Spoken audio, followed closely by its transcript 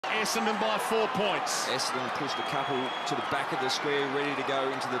Essendon by 4 points. Essendon pushed a couple to the back of the square, ready to go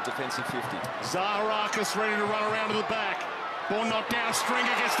into the defensive 50. Zaharakis ready to run around to the back. Ball knocked down,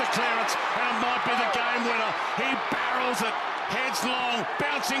 Stringer gets the clearance, and it might be the game winner. He barrels it, heads long,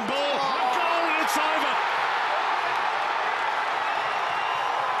 bouncing ball, a goal, and it's over.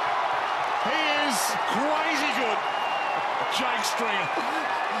 He is crazy good, Jake Stringer.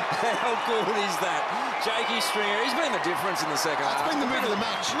 How good is that? Jakey Stringer, he's been the difference in the second half. It's been the middle of the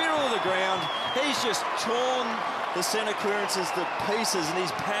match. Middle of the ground. He's just torn the centre clearances to pieces, and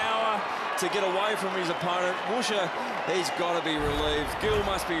his power to get away from his opponent. Woosha, he's got to be relieved. Gill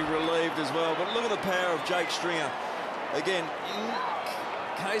must be relieved as well. But look at the power of Jake Stringer. Again,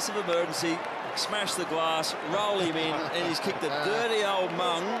 in case of emergency, smash the glass, roll him in, and he's kicked a dirty old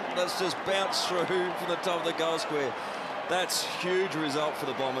mung that's just bounced through from the top of the goal square. That's a huge result for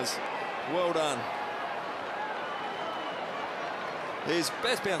the Bombers. Well done. His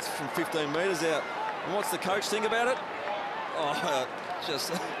best bounce from 15 metres out. And what's the coach think about it? Oh,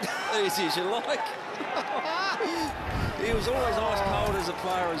 just easy as you like. He was always ice cold as a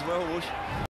player as well, Woosh.